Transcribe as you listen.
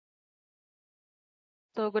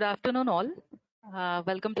So good afternoon all.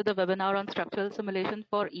 Welcome to the webinar on structural simulation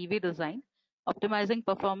for EV design, optimizing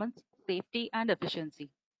performance, safety and efficiency.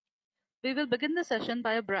 We will begin the session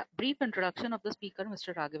by a brief introduction of the speaker,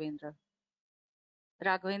 Mr. Raghavendra.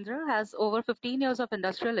 Raghavendra has over 15 years of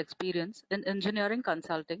industrial experience in engineering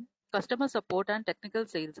consulting, customer support and technical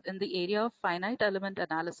sales in the area of finite element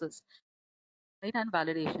analysis and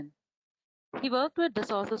validation. He worked with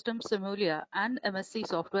Dassault Systems Simulia and MSC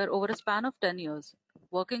software over a span of 10 years.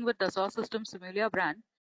 Working with Dassault Systems Simulia brand,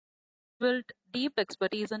 built deep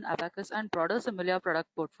expertise in Abacus and broader Simulia product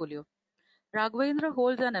portfolio. Raghavendra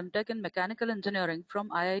holds an MTech in Mechanical Engineering from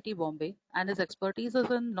IIT Bombay, and his expertise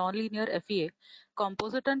is in nonlinear FEA,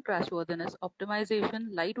 composite and crashworthiness,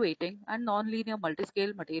 optimization, lightweighting, and nonlinear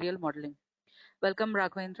multiscale material modeling. Welcome,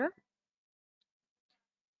 Raghavendra.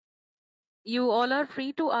 You all are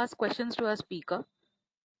free to ask questions to our speaker.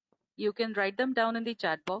 You can write them down in the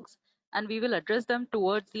chat box, and we will address them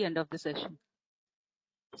towards the end of the session.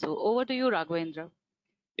 So over to you, Raghavendra.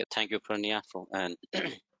 Yeah, thank you, Pranya.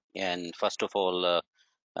 And first of all,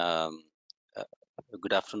 um, uh,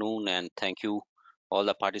 good afternoon, and thank you all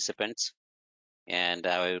the participants. And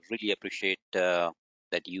I really appreciate that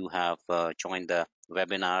you have joined the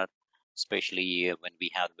webinar, especially when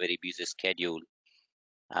we have a very busy schedule.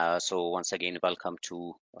 So once again, welcome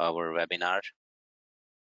to our webinar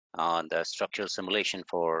on the structural simulation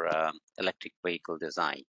for electric vehicle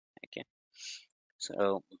design. Okay,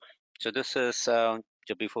 so this is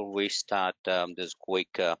so before we start this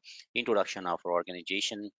quick introduction of our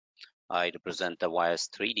organization. I represent the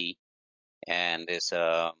VIAS3D, and is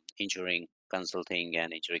a engineering consulting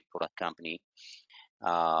and engineering product company.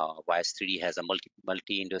 VIAS3D has a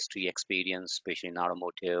multi-industry experience, especially in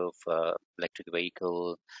automotive, electric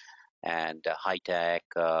vehicle, and high-tech,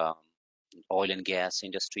 oil and gas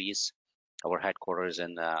industries. Our headquarters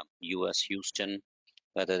in U.S. Houston.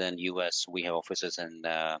 Other than U.S., we have offices in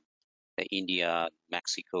India,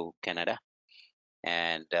 Mexico, Canada,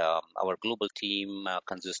 and our global team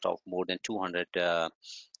consists of more than 200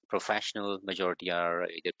 professional. Majority are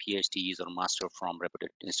either PhDs or master from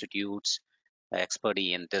reputed institutes,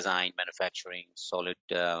 expertise in design, manufacturing, solid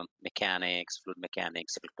mechanics, fluid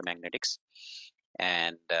mechanics, electromagnetics,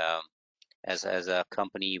 and as a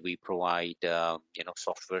company, we provide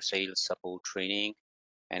software sales, support, training,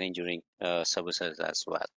 and engineering services as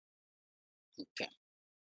well. Okay.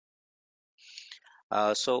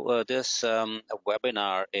 So this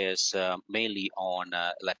webinar is mainly on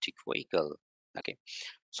electric vehicle. Okay.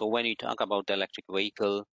 So when you talk about the electric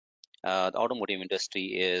vehicle, the automotive industry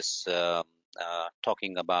is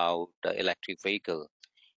talking about the electric vehicle,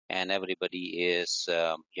 and everybody is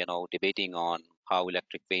debating on how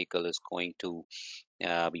electric vehicle is going to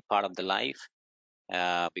be part of the life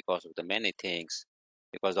because of the many things,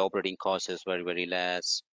 because the operating cost is very, very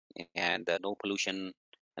less, and no pollution,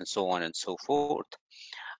 and so on and so forth.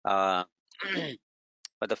 uh,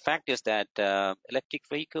 but the fact is that electric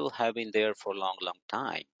vehicle have been there for a long, long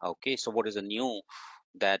time. Okay, so what is the new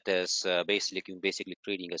that is basically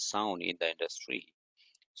creating a sound in the industry?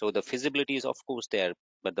 So the feasibility is of course there,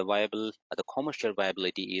 but the commercial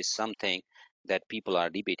viability is something that people are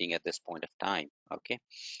debating at this point of time. Okay,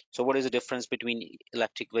 so what is the difference between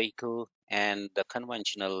electric vehicle and the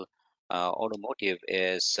conventional automotive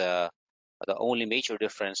is the only major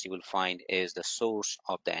difference you will find is the source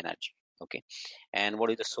of the energy. Okay, and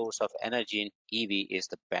what is the source of energy in EV is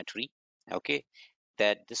the battery. Okay,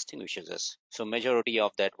 that distinguishes us. So majority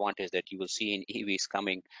of the advantage that you will see in EV is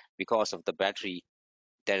coming because of the battery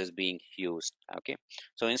that is being used. Okay,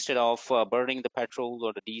 so instead of burning the petrol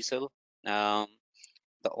or the diesel, um,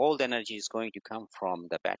 all the energy is going to come from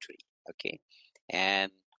the battery. Okay,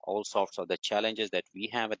 and all sorts of the challenges that we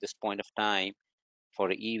have at this point of time for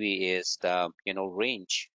EV is the um,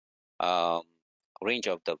 range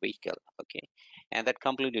of the vehicle. Okay, and that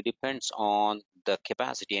completely depends on the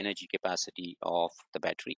capacity, energy capacity of the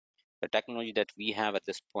battery. The technology that we have at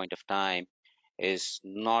this point of time is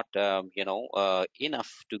not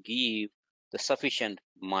enough to give the sufficient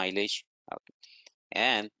mileage. Okay.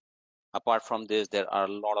 And apart from this, there are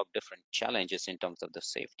a lot of different challenges in terms of the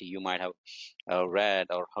safety. You might have read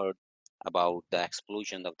or heard about the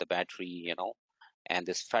explosion of the battery, and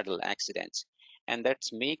this fatal accidents, and that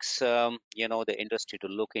makes the industry to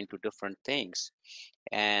look into different things.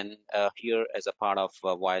 And here, as a part of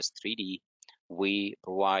VIAS3D, we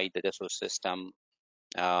provide the Dassault system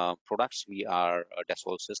products. We are a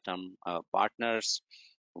Dassault system partners.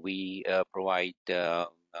 We provide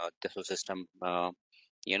Dassault system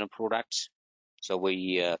products. So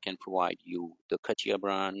we can provide you the Katia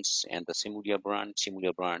brands and the Simulia brand.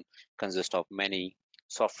 Simulia brand consists of many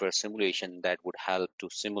software simulation that would help to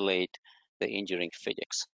simulate the engineering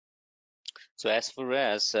physics. So as far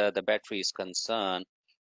as the battery is concerned,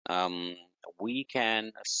 um, we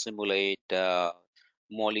can simulate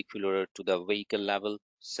molecular to the vehicle level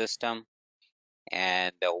system,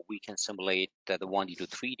 and we can simulate the 1D to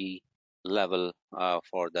 3D level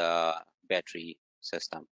for the battery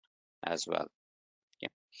system as well.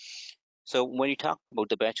 Okay. So when you talk about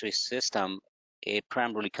the battery system, it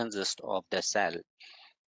primarily consists of the cell,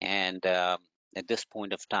 and at this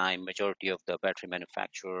point of time, majority of the battery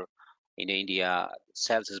manufacturer in India,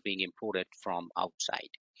 cells is being imported from outside.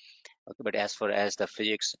 Okay, but as far as the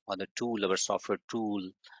physics or the tool, our software tool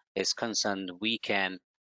is concerned, we can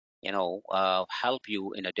help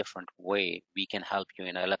you in a different way. We can help you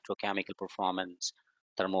in electrochemical performance,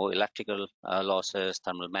 thermoelectrical losses,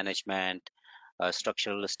 thermal management,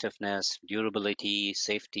 structural stiffness, durability,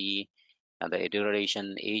 safety, and the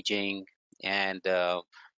duration, aging, and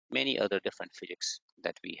many other different physics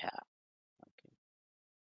that we have. Okay.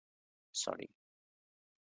 Sorry.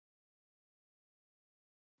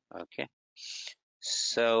 Okay.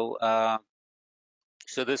 So,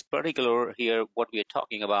 so this particular here, what we are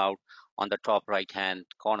talking about on the top right-hand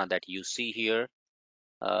corner that you see here,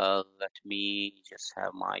 let me just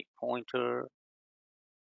have my pointer.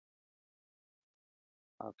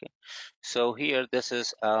 Okay. So here, this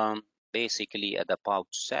is basically the pouch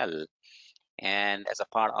cell. And as a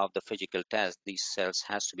part of the physical test, these cells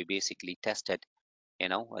has to be basically tested.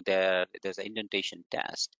 There's an indentation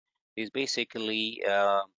test. It's basically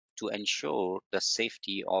to ensure the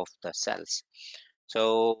safety of the cells.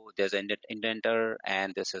 So there's an indenter,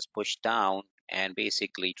 and this is pushed down and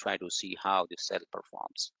basically try to see how the cell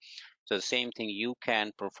performs. So the same thing you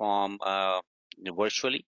can perform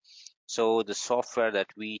virtually. So the software that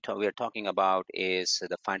we are talking about is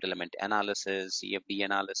the finite element analysis, CFD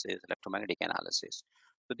analysis, electromagnetic analysis.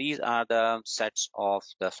 So these are the sets of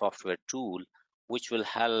the software tool which will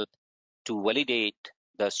help to validate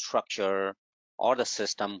the structure or the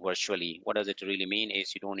system virtually. What does it really mean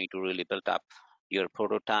is you don't need to really build up your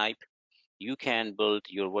prototype. You can build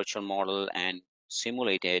your virtual model and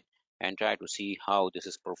simulate it and try to see how this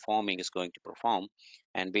is going to perform,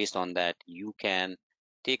 and based on that you can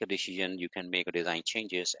take a decision, you can make a design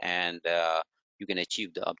changes, and you can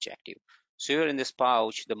achieve the objective. So here in this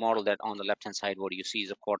pouch, the model that on the left hand side what you see is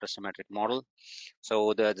a quarter symmetric model.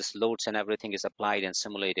 So this loads and everything is applied and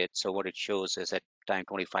simulated. So what it shows is at time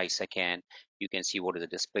 25 second, you can see what is the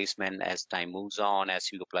displacement as time moves on,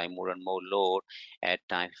 as you apply more and more load. At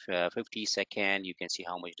time 50 second, you can see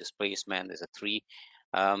how much displacement. There's a 3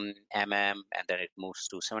 mm, and then it moves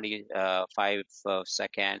to 75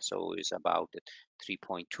 seconds, so it's about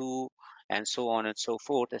 3.2, and so on and so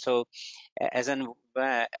forth. So as an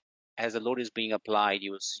as the load is being applied,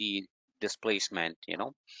 you will see displacement,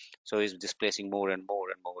 so it's displacing more and more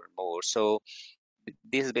and more and more. So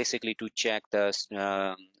this is basically to check the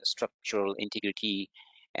structural integrity,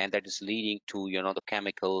 and that is leading to the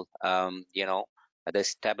chemical the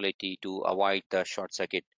stability to avoid the short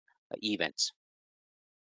circuit events.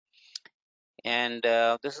 And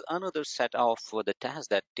this is another set of the task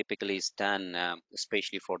that typically is done,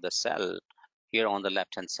 especially for the cell. Here on the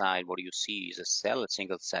left hand side, what you see is a cell, a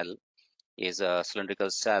single cell is a cylindrical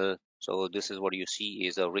cell. So this is what you see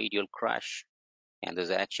is a radial crush, and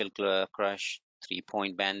there's axial crush,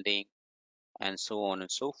 3-point bending, and so on and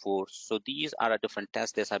so forth. So these are different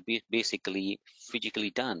tests that are basically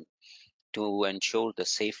physically done to ensure the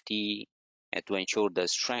safety and to ensure the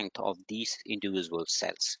strength of these individual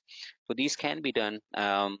cells. So these can be done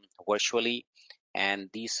virtually, and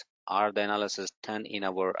these are the analysis done in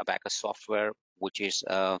our Abacus software, which is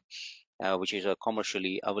a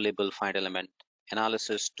commercially available finite element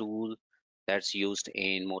analysis tool that's used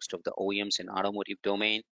in most of the OEMs in automotive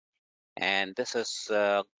domain. And this is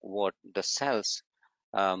what the cells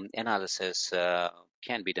analysis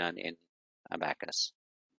can be done in Abacus.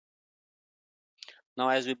 Now,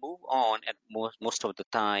 as we move on, at most of the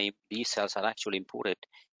time, these cells are actually imported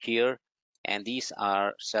here, and these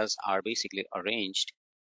are cells are basically arranged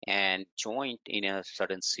and joined in a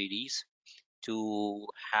certain series to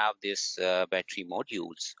have this battery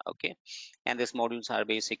modules. Okay, and these modules are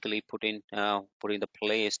basically put in the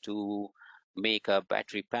place to make a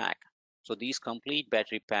battery pack. So these complete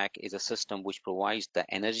battery pack is a system which provides the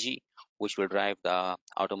energy which will drive the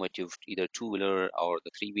automotive, either two-wheeler or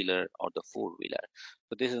the three-wheeler or the four-wheeler.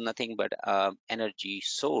 So this is nothing but energy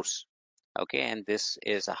source. Okay, and this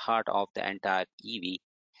is a heart of the entire EV.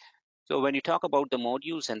 So when you talk about the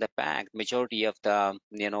modules and the pack, majority of the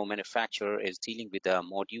manufacturer is dealing with the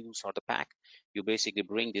modules or the pack. You basically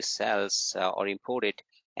bring these cells or import it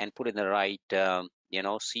and put in the right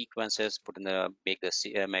sequences put in the make the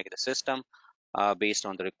system based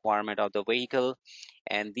on the requirement of the vehicle.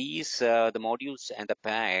 And these the modules and the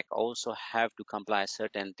pack also have to comply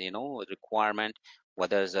certain requirement,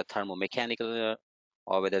 whether it's a thermomechanical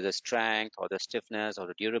or whether the strength or the stiffness or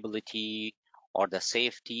the durability or the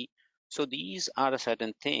safety. So these are a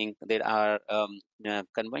certain thing that are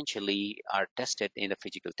conventionally are tested in a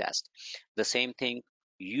physical test. The same thing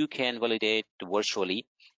you can validate virtually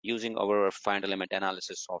using our finite element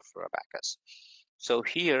analysis software VIAS. So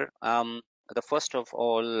here, the first of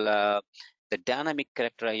all, the dynamic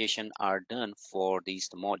characterization are done for these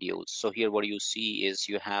modules. So here what you see is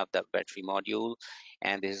you have the battery module,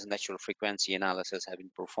 and this is natural frequency analysis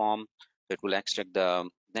having performed. It will extract the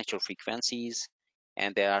natural frequencies,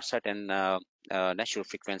 and there are certain natural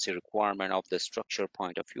frequency requirement of the structure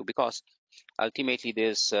point of view, because ultimately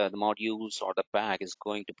this the modules or the pack is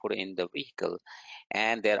going to put in the vehicle,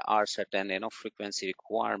 and there are certain frequency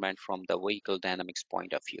requirement from the vehicle dynamics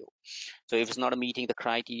point of view. So if it's not meeting the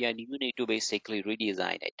criteria, you need to basically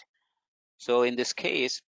redesign it. So in this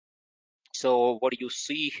case, so what you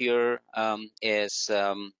see here is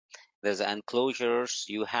there's enclosures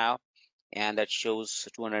you have, and that shows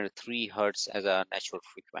 203 hertz as a natural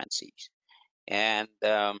frequency. And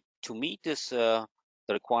to meet this the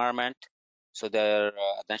requirement, so the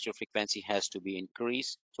natural frequency has to be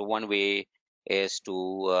increased. So one way is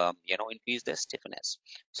to increase the stiffness.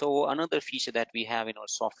 So another feature that we have in our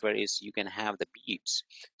software is you can have the beads.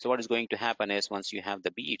 So what is going to happen is once you have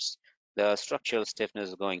the beads, the structural stiffness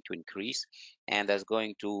is going to increase, and that's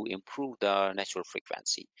going to improve the natural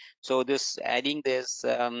frequency. So this adding this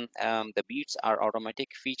the beads are automatic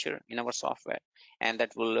feature in our software, and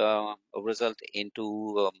that will result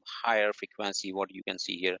into higher frequency, what you can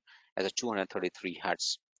see here as a 233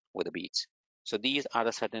 hertz with the beats. So these are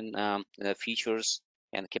the certain features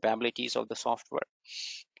and capabilities of the software.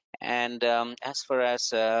 And as far as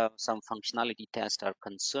some functionality tests are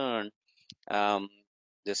concerned, um,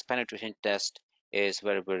 this penetration test is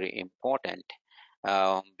very, very important,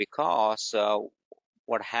 because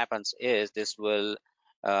what happens is this will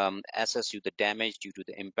assess you the damage due to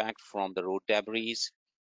the impact from the road debris,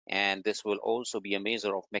 and this will also be a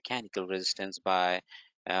measure of mechanical resistance by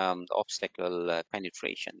the obstacle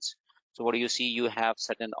penetrations. So what do you see? You have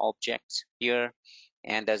certain objects here,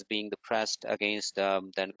 and that's being pressed against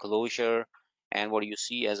the enclosure. And what you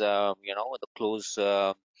see as a the close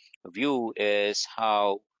view is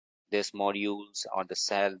how this modules or the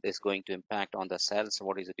cell is going to impact on the cells.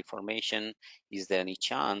 What is the deformation? Is there any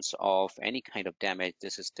chance of any kind of damage?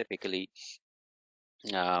 This is typically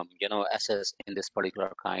assessed in this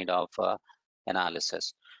particular kind of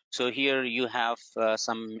analysis. So here you have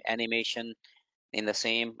some animation in the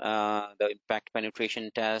same the impact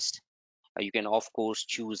penetration test. You can of course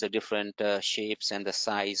choose the different shapes and the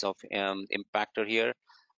size of impactor here,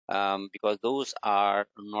 because those are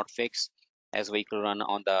not fixed as vehicle run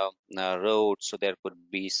on the road. So there could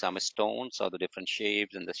be some stones or the different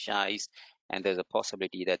shapes and the size, and there's a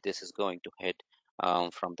possibility that this is going to hit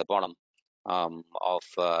from the bottom of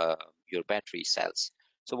your battery cells.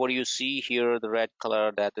 So what you see here, the red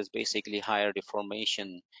color, that is basically higher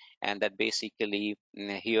deformation, and that basically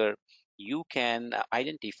here you can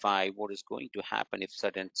identify what is going to happen if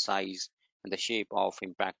certain size and the shape of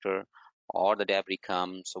impactor or the debris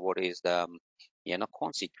comes. So what is the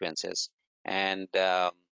consequences, and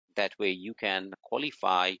that way you can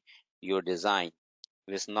qualify your design.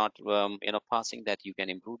 If it's not passing, that you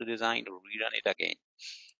can improve the design or rerun it again.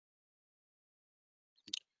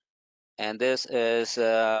 And this is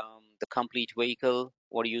the complete vehicle.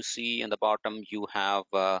 What do you see in the bottom? You have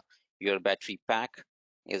your battery pack,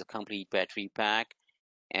 is a complete battery pack,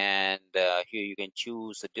 and here you can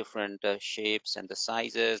choose the different shapes and the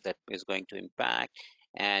sizes that is going to impact,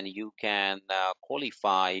 and you can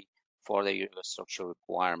qualify for the structural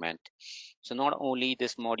requirement. So not only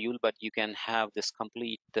this module, but you can have this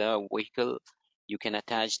complete vehicle. You can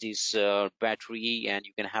attach this battery, and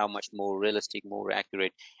you can have much more realistic, more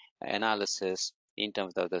accurate analysis in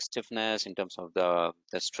terms of the stiffness, in terms of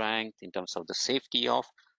the strength, in terms of the safety of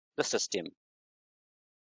the system.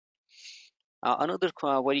 Another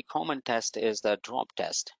very common test is the drop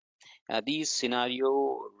test. These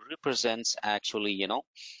scenario represents actually,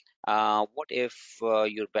 what if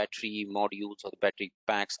your battery modules or the battery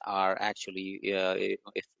packs are actually,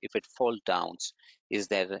 if it falls down, is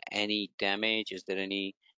there any damage? Is there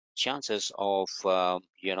any chances of,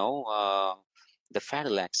 the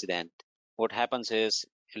fatal accident? What happens is,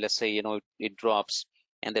 let's say, it drops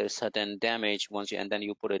and there's certain damage once you, and then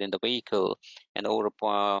you put it in the vehicle, and over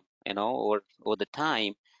the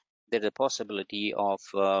time, there's a possibility of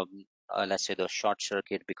let's say, the short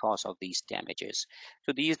circuit because of these damages.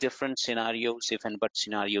 So these different scenarios, if and but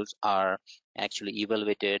scenarios, are actually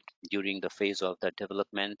evaluated during the phase of the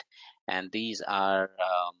development, and these are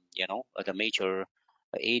the major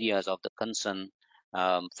areas of the concern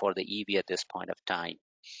for the EV at this point of time.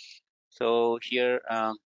 So here,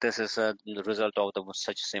 this is the result of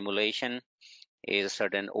such simulation. Is a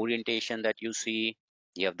certain orientation that you see.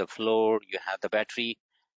 You have the floor, you have the battery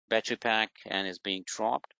pack, and it's being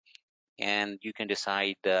dropped, and you can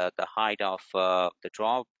decide the height of the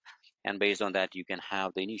drop, and based on that you can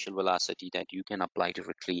have the initial velocity that you can apply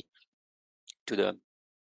directly to the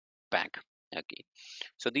pack. Okay,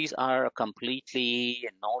 so these are completely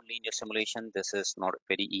non-linear simulation. This is not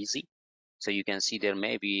very easy. So you can see there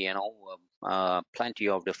may be, plenty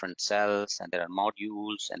of different cells, and there are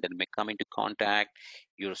modules, and then may come into contact.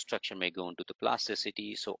 Your structure may go into the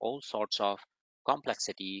plasticity. So all sorts of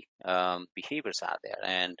complexity behaviors are there,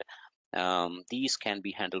 and these can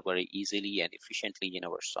be handled very easily and efficiently in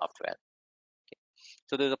our software. Okay.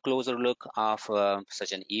 So there's a closer look of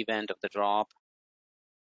such an event of the drop.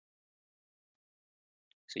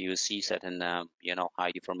 So you see certain,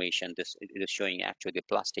 high deformation. This it is showing actually the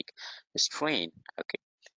plastic strain. Okay,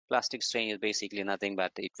 plastic strain is basically nothing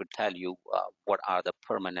but it would tell you what are the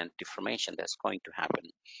permanent deformation that's going to happen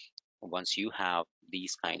once you have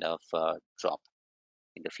these kind of drop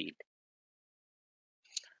in the field.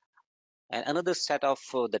 And another set of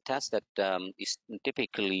the tests that is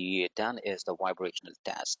typically done is the vibrational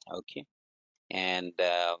test. Okay, and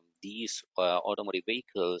these automotive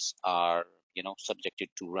vehicles are subjected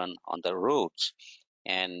to run on the roads,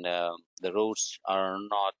 and the roads are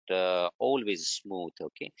not always smooth.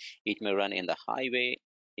 Okay, it may run in the highway,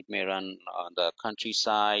 it may run on the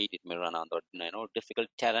countryside, it may run on the difficult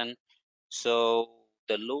terrain. So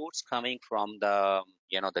the loads coming from the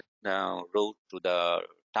road to the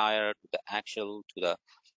tire, to the axle, to the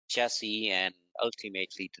chassis, and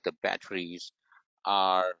ultimately to the batteries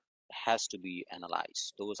are has to be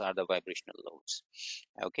analyzed. Those are the vibrational loads.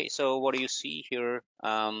 Okay, so what do you see here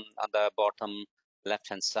on the bottom left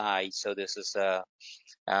hand side? So this is the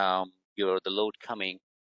load coming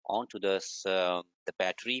onto this the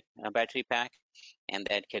battery pack, and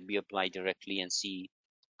that can be applied directly and see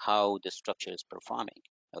how the structure is performing.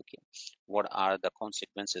 Okay, what are the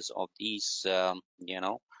consequences of these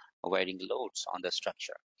varying loads on the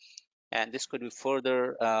structure? And this could be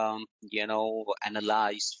further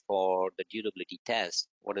analyzed for the durability test.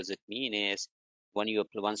 What does it mean is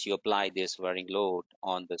once you apply this varying load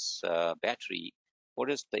on this battery,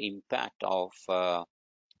 what is the impact of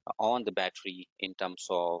on the battery in terms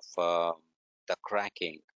of the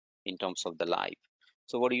cracking, in terms of the life?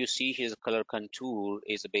 So what do you see here? The color contour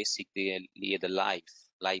is basically the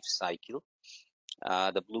life cycle.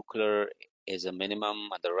 The blue color is a minimum,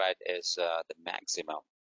 and the red is the maximum.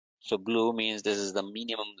 So blue means this is the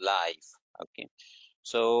minimum life. Okay.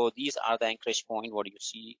 So these are the anchorage point. What you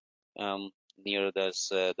see near this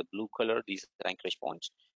the blue color, these are the anchorage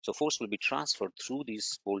points. So force will be transferred through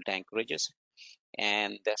these bolt anchorages,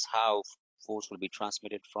 and that's how force will be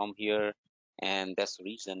transmitted from here. And that's the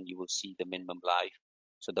reason you will see the minimum life.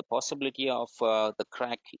 So the possibility of the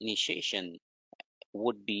crack initiation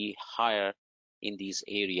would be higher in this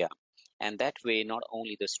area, and that way not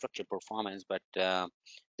only the structure performance but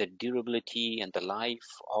the durability and the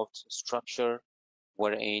life of structure,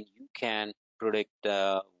 wherein you can predict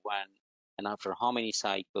when and after how many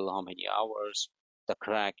cycle, how many hours the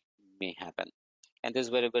crack may happen. And this is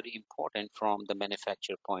very, very important from the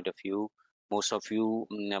manufacturer point of view. Most of you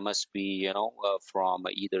must be from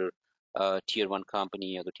either tier 1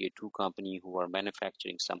 company or the tier 2 company who are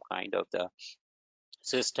manufacturing some kind of the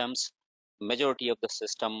systems. Majority of the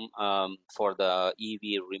system for the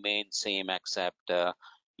EV remain same, except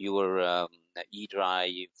your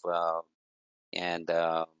e-drive and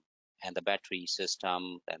and the battery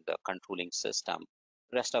system and the controlling system.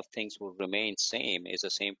 Rest of things will remain same. Is the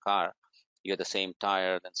same car. You have the same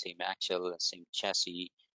tire, the same axle, the same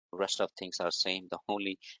chassis. Rest of things are same. The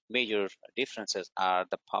only major differences are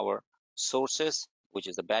the power sources, which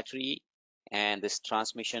is the battery, and this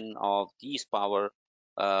transmission of these power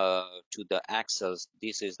to the axles.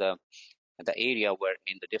 This is the area where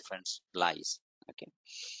in the difference lies. Okay,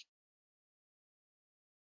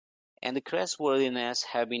 and the crashworthiness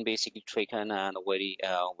have been basically taken a very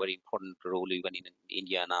important role even in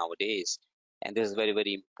India nowadays. And this is very,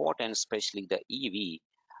 very important, especially the EV,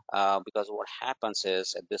 because what happens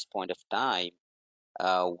is at this point of time,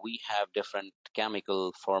 we have different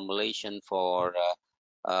chemical formulation for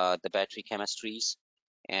the battery chemistries,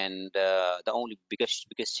 and the only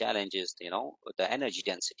biggest challenge is the energy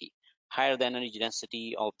density. higher the energy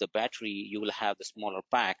density of the battery, you will have the smaller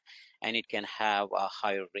pack, and it can have a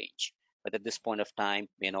higher range. But at this point of time,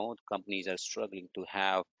 companies are struggling to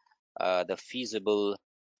have the feasible,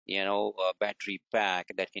 battery pack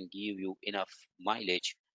that can give you enough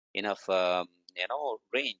mileage, enough,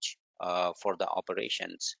 range for the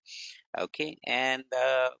operations. Okay, and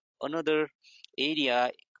another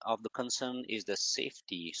area of the concern is the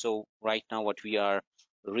safety. So right now, what we are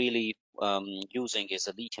really using is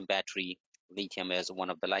a lithium battery. Lithium is one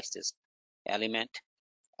of the lightest element,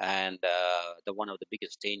 and the one of the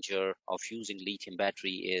biggest danger of using lithium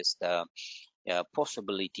battery is the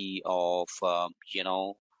possibility of uh,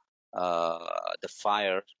 the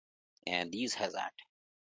fire and these hazard.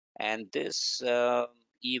 And this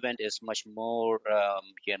event is much more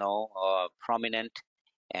prominent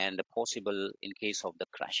and possible in case of the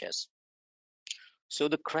crashes. So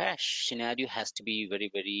the crash scenario has to be very,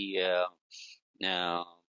 very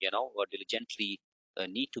diligently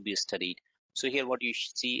need to be studied. So here what you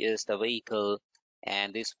see is the vehicle,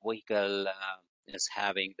 and this vehicle is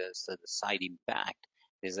having the side impact.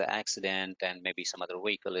 There's an accident, and maybe some other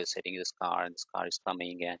vehicle is hitting this car, and this car is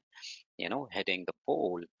coming and hitting the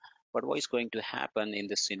pole. But what is going to happen in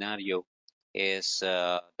this scenario is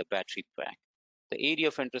the battery pack. The area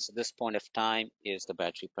of interest at this point of time is the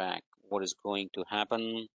battery pack. What is going to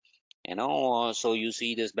happen? So you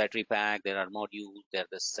see this battery pack, there are modules, there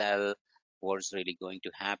the cell. What's really going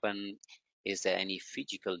to happen? Is there any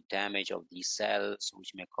physical damage of these cells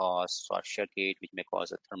which may cause short circuit, which may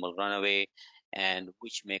cause a thermal runaway, and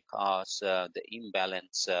which may cause the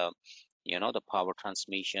imbalance, the power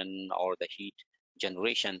transmission or the heat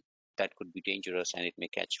generation that could be dangerous, and it may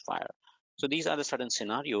catch fire. So these are the certain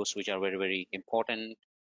scenarios which are very, very important,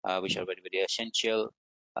 which are very, very essential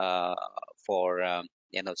uh, for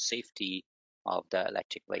safety of the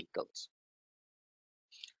electric vehicles.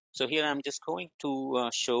 So here I'm just going to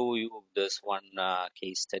show you this one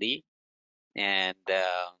case study, and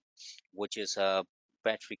which is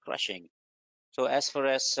battery crushing. So as far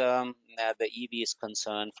as the EV is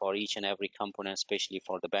concerned, for each and every component, especially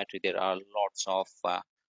for the battery, there are lots of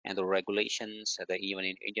and the regulations. Even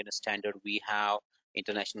in Indian standard, we have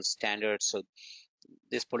international standards. So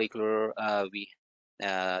this particular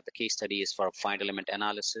the case study is for find element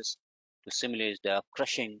analysis to simulate the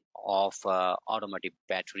crushing of automotive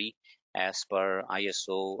battery as per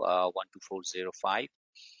ISO 12405.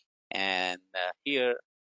 And here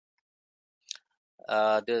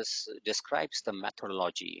this describes the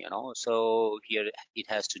methodology, so here it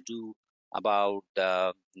has to do about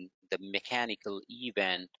the mechanical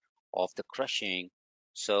event of the crushing.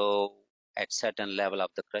 So at certain level of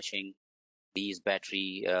the crushing, these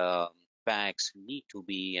battery packs need to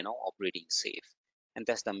be operating safe, and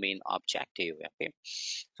that's the main objective. Okay,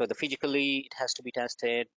 so the physically it has to be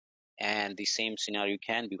tested, and the same scenario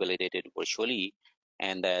can be validated virtually.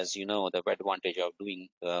 And as you know, the advantage of doing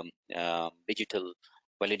digital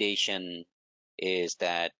validation is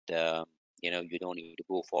that you don't need to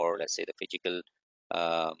go for, let's say, the physical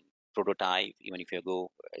um, prototype. Even if you go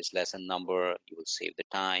it's less in number, you will save the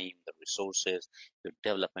time, the resources, your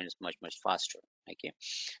development is much, much faster. Okay,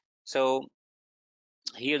 so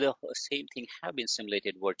here the same thing have been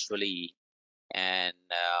simulated virtually, and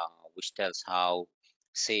which tells how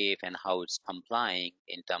safe and how it's complying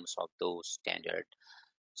in terms of those standards.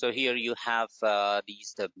 So here you have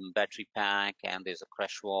these the battery pack, and there's a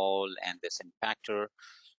crush wall and this impactor.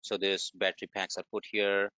 So this battery packs are put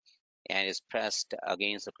here and is pressed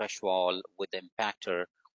against the crush wall with the impactor,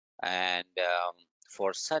 and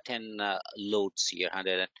for certain loads here,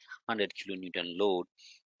 100 kilonewton load,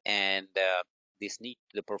 and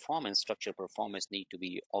the performance, structure performance need to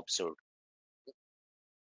be observed.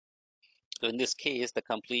 So in this case, the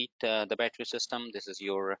complete the battery system, this is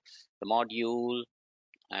your the module,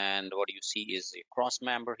 and what you see is a cross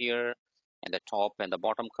member here, and the top and the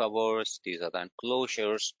bottom covers. These are the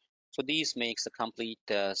enclosures. So these makes a complete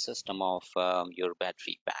system of your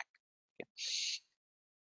battery pack. Okay.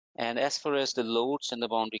 And as far as the loads and the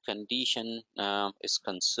boundary condition is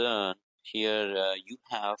concerned, here you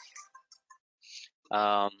have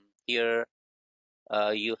um, here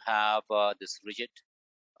you have this rigid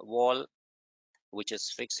wall which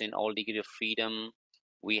is fixed in all degree of freedom.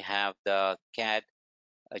 We have the CAD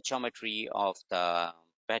geometry of the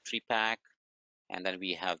battery pack, and then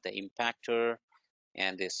we have the impactor,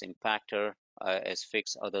 and this impactor is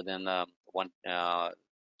fixed other than one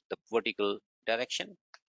the vertical direction.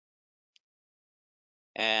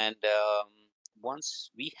 And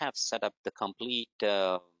once we have set up the complete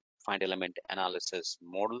find element analysis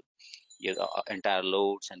model, your entire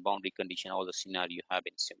loads and boundary condition, all the scenario have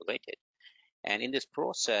been simulated. And in this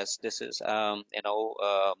process, this is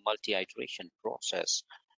multi-iteration process.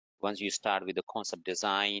 Once you start with the concept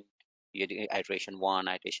design, you do iteration one,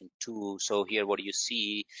 iteration two. So here what you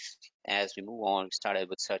see as we move on, we started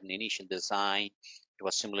with certain initial design. It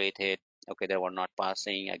was simulated. Okay, they were not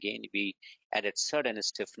passing. Again, we added certain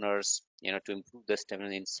stiffeners, to improve the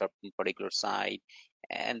stiffness in certain particular side,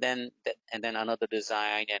 and then another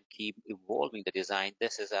design, and keep evolving the design.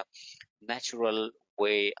 This is a natural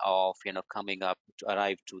way of coming up to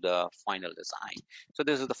arrive to the final design. So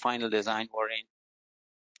this is the final design we're in.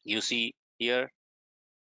 You see here,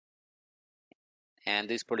 and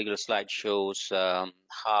this particular slide shows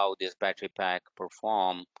how this battery pack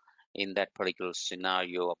perform in that particular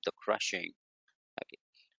scenario of the crushing. Okay.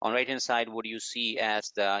 On right hand side, what you see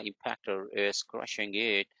as the impactor is crushing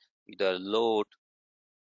it, the load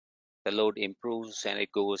the load improves and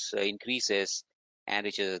it goes increases and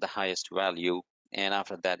reaches the highest value, and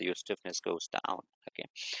after that your stiffness goes down. Okay,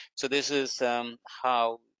 so this is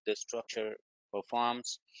how the structure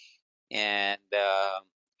performs. And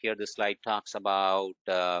here the slide talks about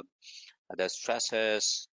the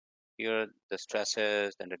stresses, here the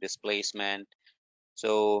stresses and the displacement.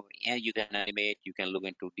 So yeah, you can animate, you can look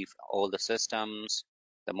into all the systems,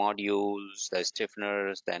 the modules, the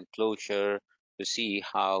stiffeners, the enclosure, to see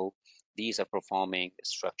how these are performing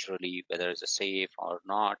structurally, whether it's safe or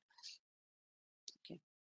not. Okay,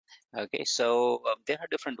 okay. So there are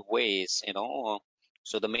different ways.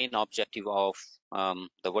 So the main objective of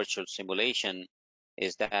the virtual simulation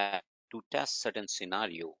is that to test certain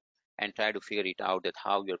scenario and try to figure it out that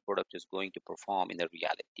how your product is going to perform in the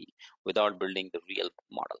reality without building the real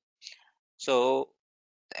model. So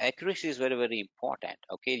accuracy is very, very important.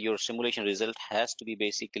 Okay, your simulation result has to be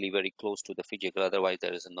basically very close to the physical, otherwise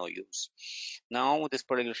there is no use. Now this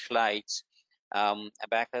particular slides,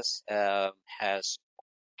 Abacus has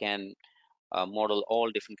can model all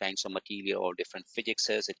different kinds of material, all different physics.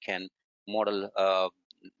 It can model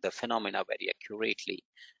the phenomena very accurately.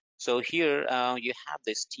 So here you have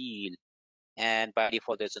the steel, and by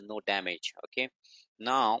default there's no damage. Okay,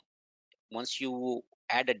 now once you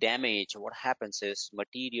add a damage, what happens is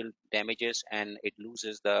material damages and it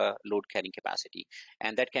loses the load carrying capacity,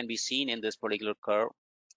 and that can be seen in this particular curve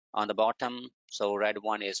on the bottom. So red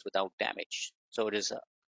one is without damage, so it is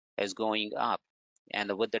going up.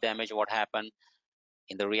 And with the damage, what happened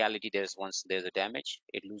in the reality, there's once there's a damage,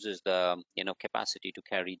 it loses the capacity to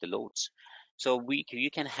carry the loads. So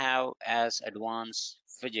you can have as advanced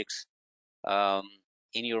physics um,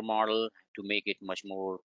 in your model to make it much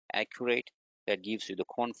more accurate. That gives you the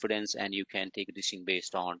confidence, and you can take a decision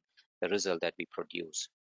based on the result that we produce.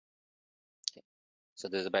 Okay. So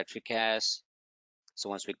there's a battery cast. So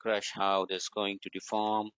once we crush, how this is going to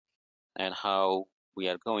deform and how we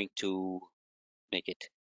are going to make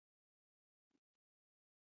it.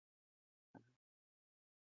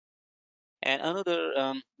 And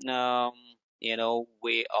another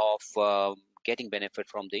way of getting benefit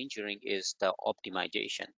from the engineering is the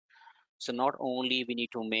optimization. So not only we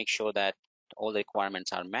need to make sure that all the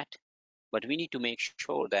requirements are met, but we need to make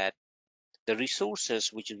sure that the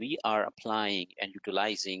resources which we are applying and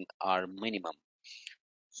utilizing are minimum.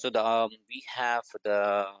 So we have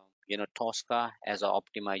the Tosca as an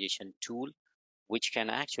optimization tool, which can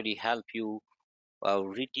actually help you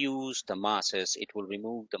reduce the masses. It will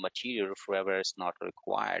remove the material wherever it's not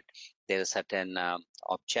required. There are certain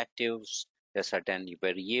objectives, there are certain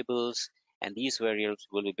variables, and these variables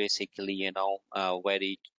will be basically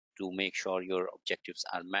varied to make sure your objectives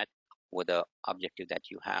are met with the objective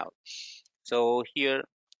that you have. So here,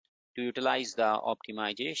 to utilize the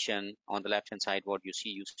optimization, on the left hand side, what you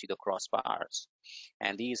see the crossbars,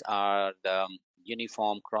 and these are the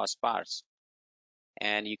uniform crossbars,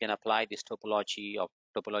 and you can apply this topology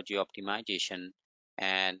optimization,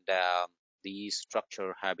 and these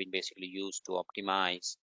structure have been basically used to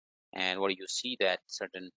optimize. And what you see that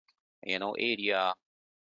certain area,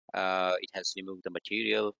 it has removed the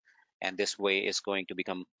material, and this way is going to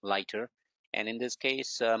become lighter. And in this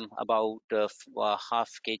case, about half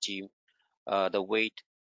kg the weight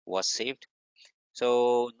was saved.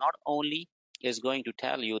 So not only is going to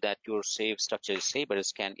tell you that your safe structure is safe, but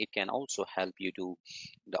it can also help you to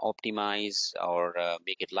optimize or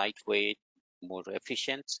make it lightweight, more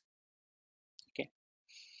efficient. Okay.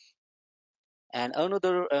 And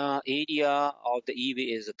another area of the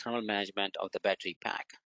EV is the thermal management of the battery pack.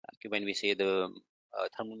 Okay, when we say the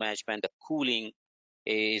thermal management, the cooling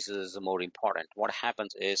is more important. What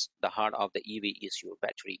happens is the heart of the EV is your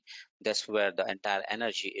battery. That's where the entire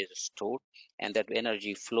energy is stored, and that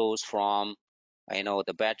energy flows from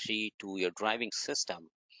the battery to your driving system.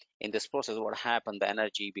 In this process, what happened, the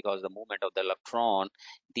energy, because the movement of the electron,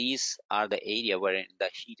 these are the area wherein the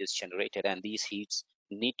heat is generated, and these heats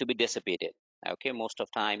need to be dissipated. Okay, most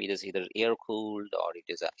of time it is either air cooled or it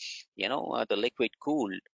is a, the liquid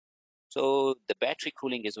cooled. So the battery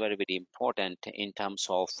cooling is very, very important in terms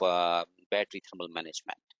of battery thermal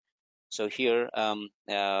management. So here,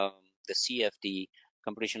 the CFD,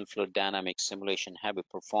 computational fluid dynamics simulation, have been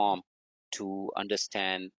performed to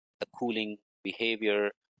understand the cooling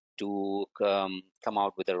behavior, to come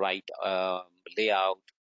out with the right layout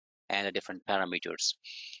and the different parameters.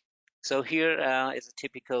 So here is a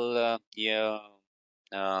typical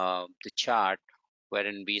the chart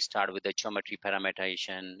wherein we start with the geometry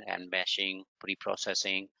parameterization and meshing,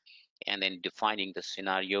 pre-processing, and then defining the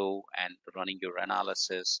scenario and running your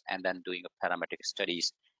analysis and then doing a parametric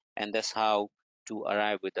studies. And that's how to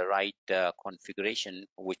arrive with the right configuration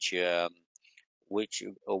which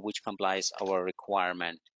complies our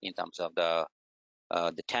requirement in terms of the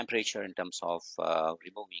temperature, in terms of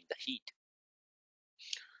removing the heat.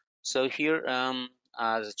 So here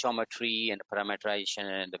as geometry and parameterization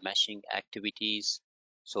and the meshing activities.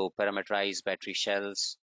 So parameterized battery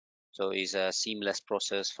shells, so is a seamless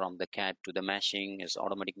process from the CAD to the meshing, is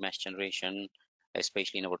automatic mesh generation,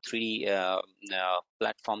 especially in our 3D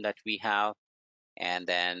platform that we have. And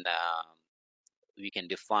then we can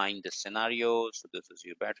define the scenario. So this is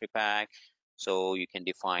your battery pack. So you can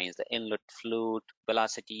define the inlet fluid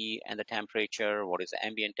velocity and the temperature. What is the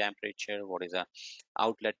ambient temperature? What is the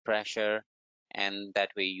outlet pressure? And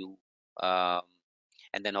that way you, um,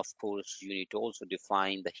 and then of course you need to also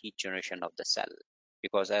define the heat generation of the cell,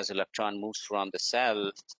 because as electron moves from the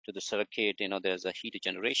cell to the circuit, there's a heat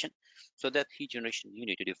generation. So that heat generation you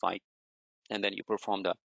need to define, and then you perform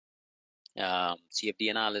the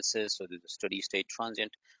CFD analysis, so the steady state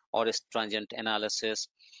transient or is transient analysis.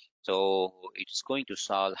 So it's going to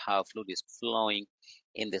solve how fluid is flowing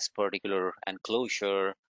in this particular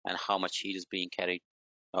enclosure and how much heat is being carried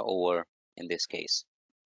over in this case.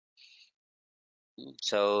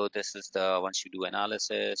 So this is the, once you do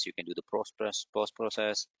analysis, you can do the post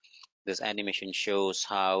process. This animation shows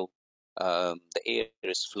how the air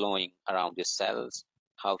is flowing around the cells,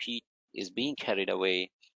 how heat is being carried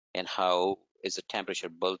away, and how is the temperature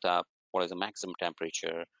built up, what is the maximum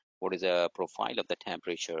temperature, what is the profile of the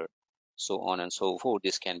temperature, so on and so forth.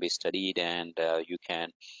 This can be studied, and you can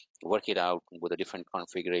work it out with a different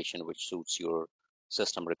configuration which suits your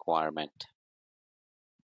system requirement.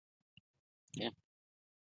 Yeah,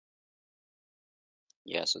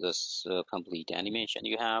 yeah, so this complete animation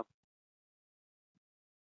you have.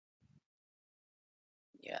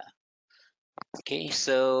 Yeah. Okay,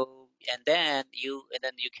 so and then you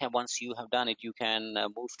can, once you have done it, you can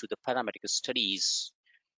move to the parametric studies.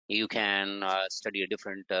 You can study a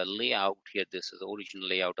different layout. Here this is the original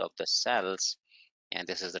layout of the cells, and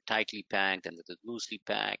this is the tightly packed and this is loosely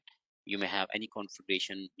packed. You may have any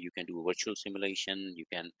configuration. You can do a virtual simulation. You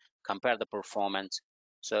can compare the performance.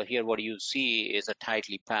 So here what you see is a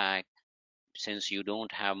tightly packed, since you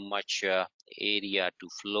don't have much area to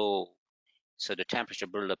flow, so the temperature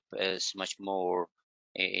buildup is much more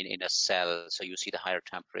in a cell, so you see the higher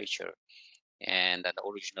temperature. And then the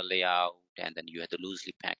original layout, and then you have the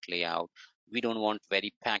loosely packed layout. We don't want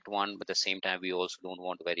very packed one, but at the same time we also don't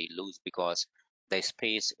want very loose, because the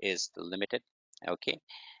space is limited. Okay,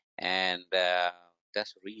 and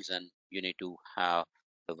that's the reason you need to have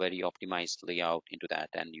a very optimized layout into that,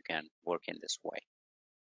 and you can work in this way.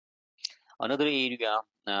 Another area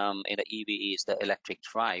in the EV is the electric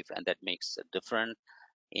drive, and that makes a difference.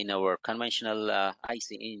 In our conventional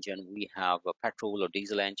IC engine, we have a petrol or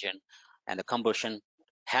diesel engine, and the combustion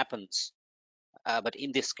happens. But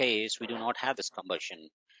in this case, we do not have this combustion,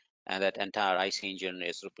 and that entire IC engine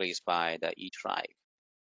is replaced by the e-drive.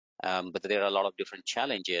 But there are a lot of different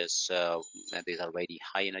challenges. And these are very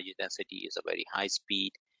high energy density, is a very high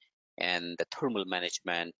speed, and the thermal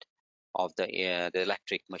management of the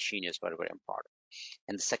electric machine is very, very important.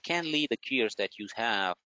 And secondly, the gears that you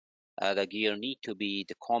have, the gear need to be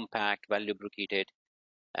the compact, well lubricated,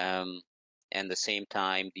 um, and the same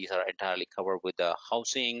time these are entirely covered with the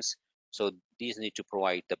housings. So these need to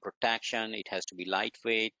provide the protection. It has to be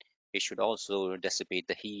lightweight. It should also dissipate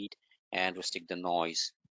the heat and restrict the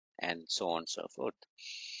noise, and so on and so forth.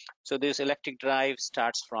 So this electric drive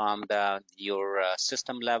starts from your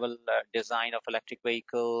system level design of electric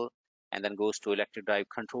vehicle, and then goes to electric drive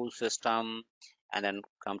control system, and then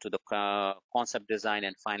come to the concept design,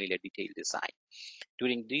 and finally a detailed design.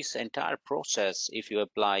 During this entire process, if you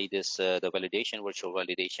apply this the validation, virtual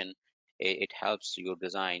validation, it helps your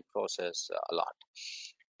design process a lot.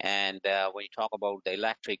 And when you talk about the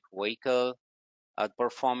electric vehicle,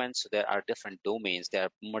 Performance, there are different domains, there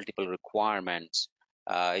are multiple requirements.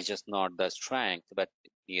 It's just not the strength, but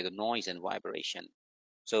the noise and vibration.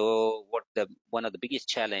 So what the one of the biggest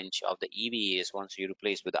challenge of the EV is, once you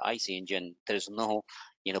replace with the IC engine, there's no,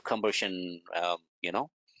 combustion.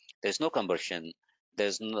 There's no combustion.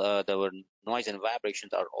 The noise and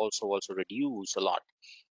vibrations are also reduced a lot.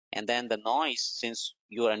 And then the noise, since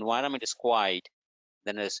your environment is quiet,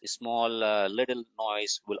 then a small little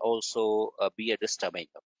noise will also be a disturbing.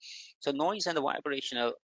 So noise and the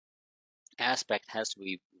vibrational aspect has to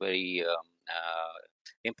be very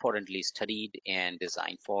importantly studied and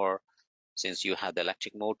designed for, since you have the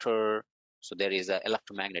electric motor. So there is a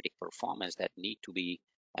electromagnetic performance that need to be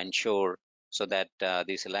ensured, so that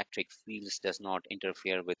this electric fields does not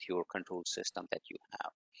interfere with your control system that you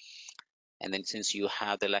have. And then since you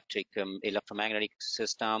have the electromagnetic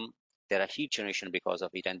system, there are heat generation because of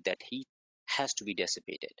it, and that heat has to be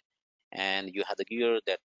dissipated. And you have the gear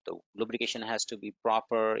that the lubrication has to be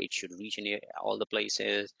proper. It should reach in all the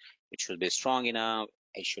places. It should be strong enough.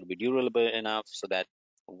 It should be durable enough so that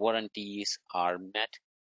warranties are met.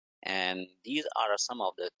 And these are some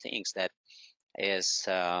of the things that is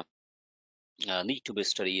need to be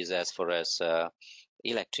studied as far as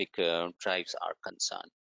electric drives are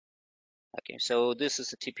concerned. Okay, so this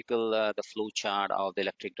is a typical the flow chart of the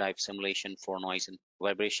electric drive simulation for noise and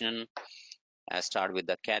vibration. I start with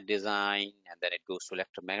the CAD design, and then it goes to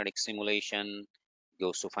electromagnetic simulation,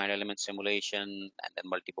 goes to finite element simulation, and then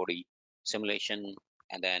multi-body simulation,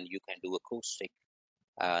 and then you can do acoustic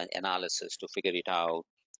analysis to figure it out.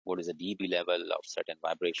 What is the dB level of certain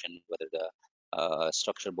vibration, whether the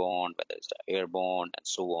structure borne, whether it's the airborne, and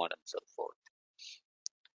so on and so forth.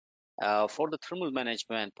 For the thermal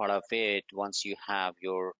management part of it, once you have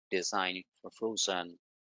your design frozen,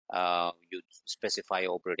 you specify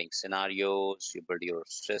operating scenarios, you build your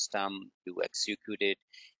system, you execute it,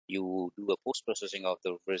 you do a post-processing of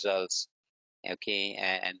the results, okay,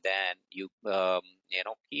 and then you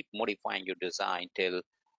keep modifying your design till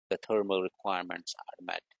the thermal requirements are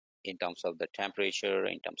met in terms of the temperature,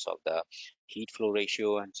 in terms of the heat flow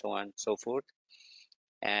ratio, and so on and so forth.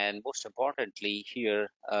 And most importantly here,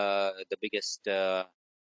 the biggest area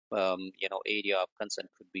of concern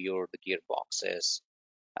could be your the gearboxes.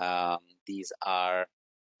 These are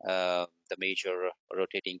the major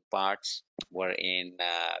rotating parts wherein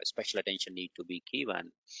special attention need to be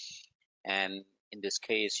given. And in this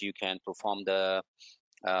case, you can perform the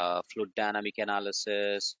fluid dynamic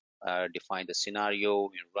analysis, define the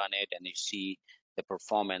scenario, you run it, and you see the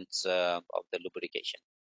performance of the lubrication.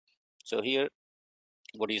 So here,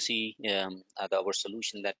 what you see, our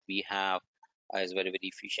solution that we have is very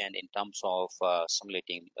efficient in terms of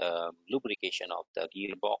simulating lubrication of the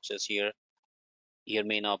gearboxes here. Your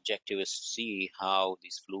main objective is to see how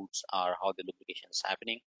these fluids are, how the lubrication is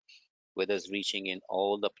happening, whether it's reaching in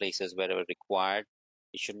all the places wherever required.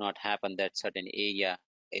 It should not happen that certain area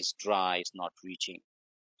is dry, is not reaching.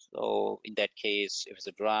 So in that case, if it's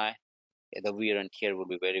a dry, the wear and tear will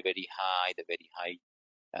be very high, the very high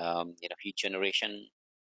heat generation,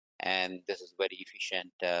 and this is very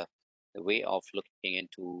efficient way of looking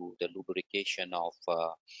into the lubrication of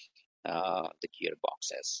the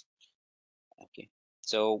gearboxes. Okay,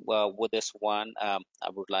 so with this one, I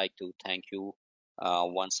would like to thank you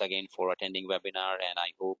once again for attending webinar, and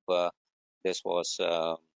I hope this was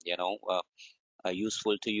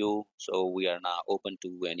useful to you. So we are now open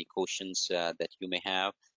to any questions that you may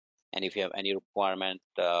have. And if you have any requirement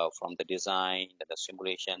from the design, the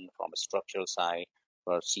simulation, from a structural side,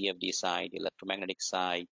 or CFD side, electromagnetic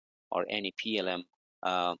side, or any PLM,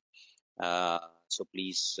 uh, so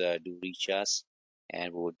please do reach us,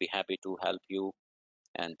 and we would be happy to help you.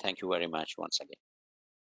 And thank you very much once again.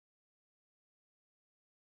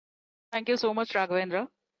 Thank you so much, Raghavendra.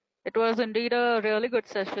 It was indeed a really good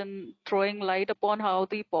session, throwing light upon how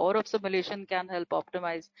the power of simulation can help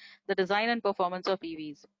optimize the design and performance of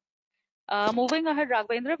EVs. Moving ahead,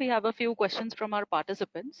 Raghavendra, we have a few questions from our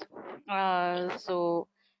participants. So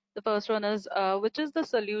the first one is, which is the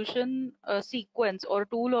solution sequence or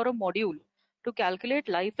tool or a module to calculate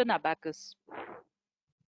life in Abacus?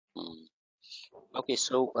 Mm. Okay,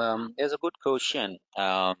 so there's a good question.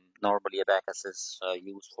 Normally, Abacus is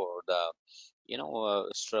used for the,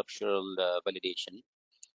 structural validation,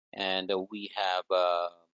 and we have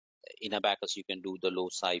in Abacus you can do the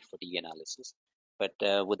loci fatigue analysis.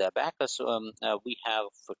 But with Abacus, we have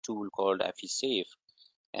a tool called FE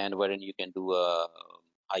and wherein you can do a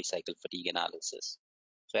high cycle fatigue analysis.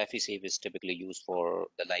 So FE is typically used for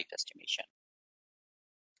the light estimation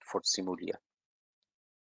for Simulia.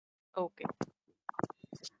 Okay.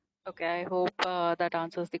 Okay, I hope that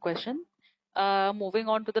answers the question. Moving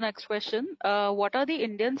on to the next question. What are the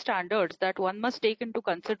Indian standards that one must take into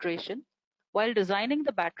consideration while designing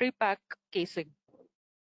the battery pack casing?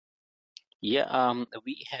 Yeah,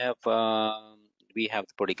 we have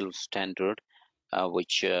the particular standard uh,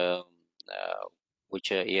 which uh, uh,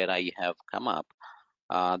 which ARI have come up.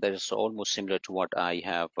 That is almost similar to what I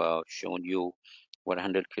have shown you.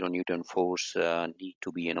 100 kilonewton force need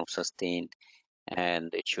to be sustained,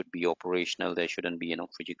 and it should be operational. There shouldn't be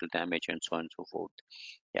physical damage and so on and so forth.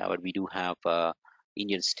 Yeah, but we do have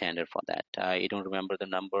Indian standard for that. I don't remember the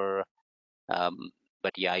number, um,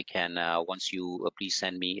 but yeah, I can. Once you please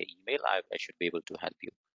send me an email, I should be able to help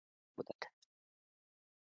you with that.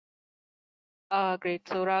 Great.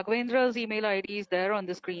 So Raghavendra's email ID is there on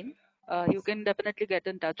the screen. You can definitely get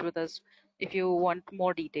in touch with us if you want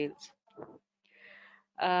more details.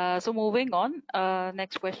 So moving on,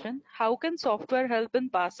 next question. How can software help in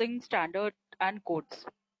passing standard and codes?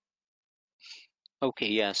 Okay,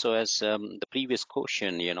 yeah. So as the previous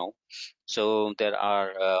question, so there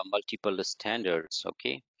are multiple standards.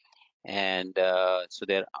 Okay, and so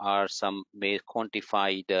there are some may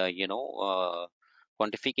quantified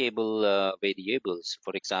quantificable variables.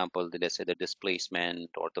 For example, let's say the displacement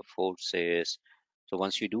or the forces. So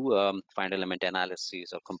once you do finite element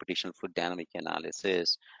analysis or computational fluid dynamic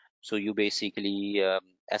analysis, so you basically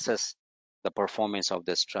assess the performance of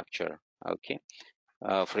the structure. Okay,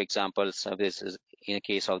 for example, so this is in a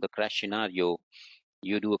case of the crash scenario.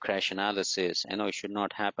 You do a crash analysis. I know it should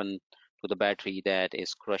not happen to the battery that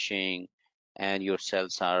is crushing and your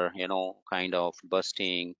cells are, kind of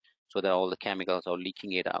bursting so that all the chemicals are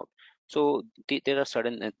leaking it out. So there are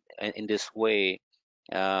certain, in this way,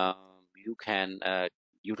 uh, you can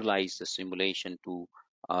utilize the simulation to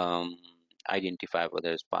um, identify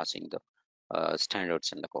whether it's passing the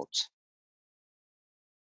standards and the codes.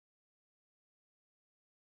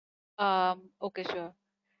 Okay, sure.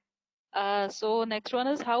 So next one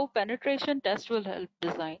is how penetration test will help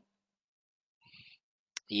design.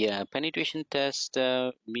 Yeah, penetration test,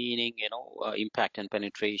 meaning, impact and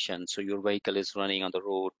penetration. So your vehicle is running on the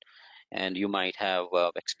road and you might have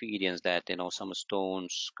experienced that, some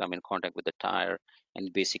stones come in contact with the tire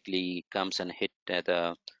and basically comes and hit at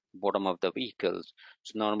the bottom of the vehicle.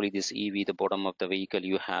 So normally this EV, the bottom of the vehicle,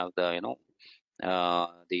 you have the,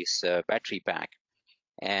 this battery pack,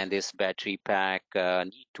 and this battery pack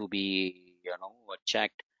need to be,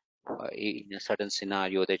 checked in a certain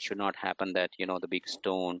scenario. That should not happen, that the big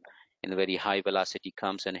stone in a very high velocity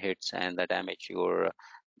comes and hits and that damage your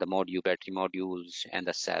the module battery modules and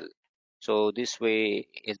the cell. So this way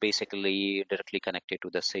is basically directly connected to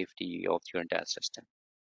the safety of your entire system.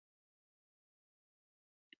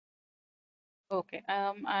 Okay.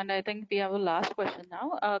 And I think we have a last question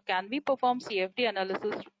now. Can we perform CFD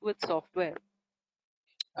analysis with software?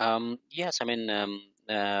 Yes, I mean,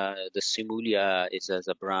 the Simulia is as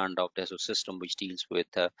a brand of Dassault system which deals with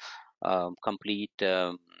complete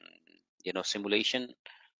simulation.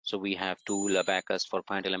 So we have tool Abacus for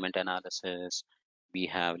finite element analysis. We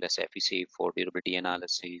have less FEC for durability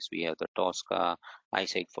analysis. We have the Tosca,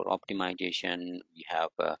 ISEC for optimization. We have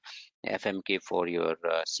FMK for your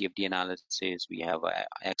CFD analysis. We have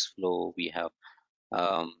XFlow. We have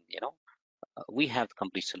the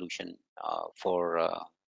complete solution for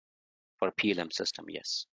PLM system.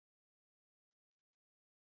 Yes.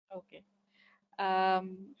 Okay.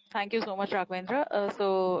 Thank you so much, Raghavendra.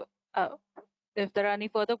 Uh, if there are any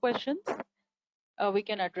further questions, we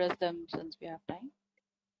can address them since we have time.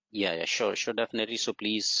 Yeah, sure, sure, definitely. So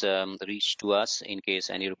please reach to us in case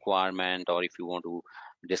any requirement, or if you want to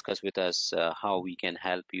discuss with us how we can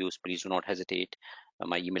help you. Please do not hesitate.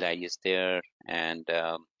 My email ID is there, and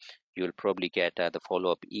you'll probably get the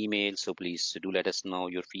follow-up email. So please do let us know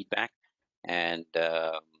your feedback. And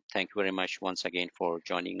thank you very much once again for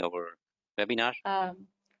joining our webinar. Um,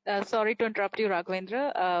 Sorry to interrupt you,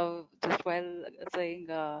 Raghavendra. Just while saying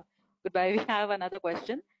goodbye, we have another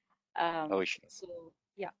question. Oh, sure.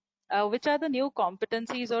 Yeah. Which are the new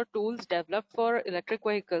competencies or tools developed for electric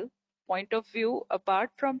vehicle point of view apart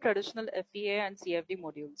from traditional FEA and CFD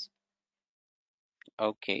modules?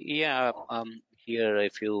 Okay, yeah. Here,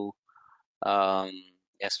 if you um,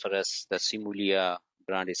 as far as the Simulia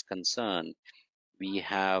brand is concerned, we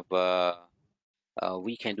have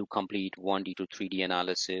we can do complete 1D to 3D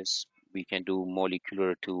analysis. We can do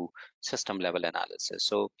molecular to system level analysis.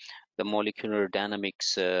 So the molecular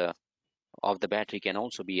dynamics of the battery can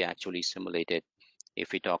also be actually simulated.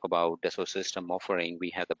 If we talk about the system offering,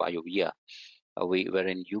 we have the BioVia,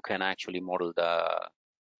 wherein you can actually model the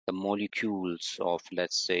molecules of,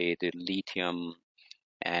 let's say, the lithium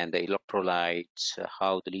and the electrolytes,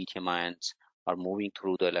 how the lithium ions are moving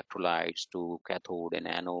through the electrolytes to cathode and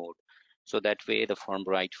anode. So that way, the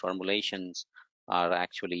right formulations are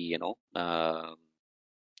actually,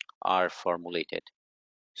 are formulated.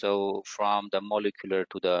 So from the molecular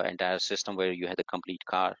to the entire system, where you had the complete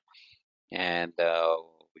car, and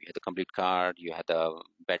you had the complete car, you had the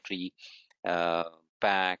battery uh,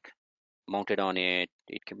 pack mounted on it.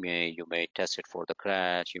 You may test it for the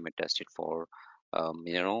crash. You may test it for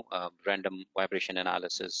random vibration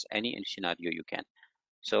analysis. Any scenario you can.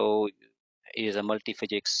 So is a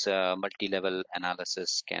multi-physics, multi-level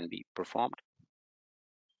analysis can be performed.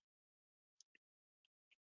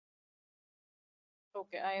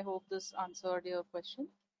 Okay, I hope this answered your question.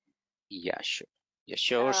 Yeah, sure. Yeah,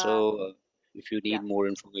 sure. Uh, So if you need yeah. more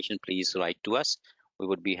information, please write to us. We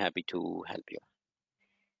would be happy to help you.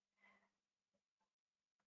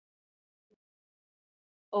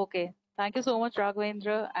 Okay. Thank you so much,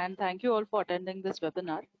 Raghavendra, and thank you all for attending this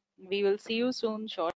webinar. We will see you soon, shortly.